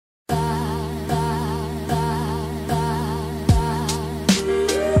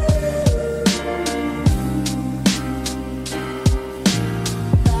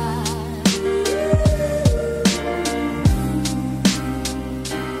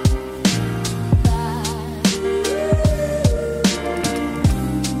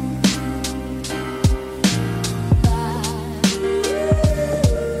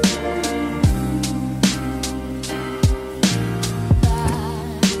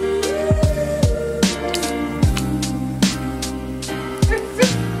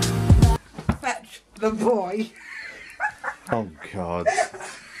away. Oh God.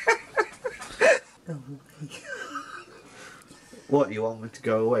 What, you want me to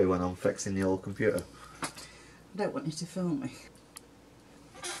go away when I'm fixing your computer? I don't want you to film me.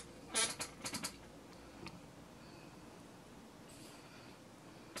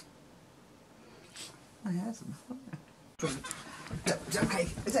 Oh yeah, that's enough. It's okay.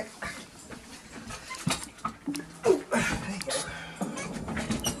 It's okay. Oh, there you go.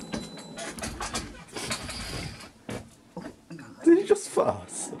 Oh, hang on. Did you just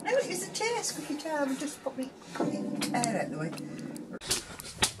fart? No, it's a chair, squeaky chair. I've just put me air out the way.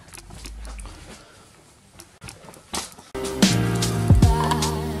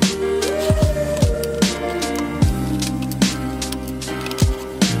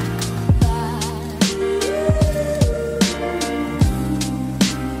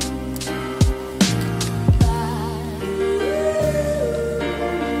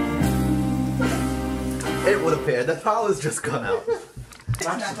 It would appear the power's just gone out.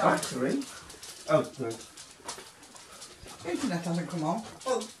 Battery. Oh, no. Internet hasn't come on.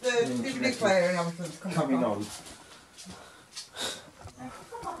 Well, the nuclear and everything's coming on.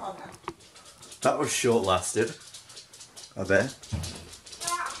 That was short lasted. I bet.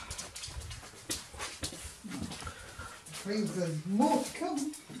 Please, there's more to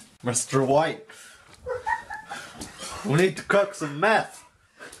come. Mr. White. We need to cook some meth.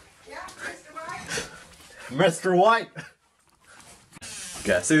 Yeah, Mr. White. Mr. White.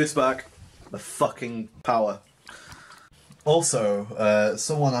 Guess who's back? The fucking power. Also,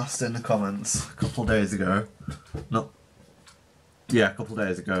 someone asked in the comments a couple of days ago. A couple of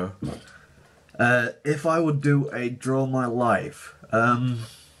days ago. If I would do a Draw My Life.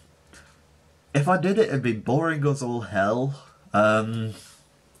 If I did it, it'd be boring as all hell. Yeah.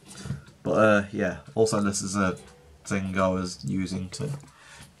 Also, this is a thing I was using to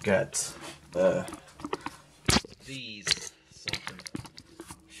get these sort of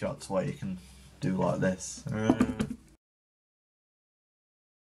shots where you can do like this.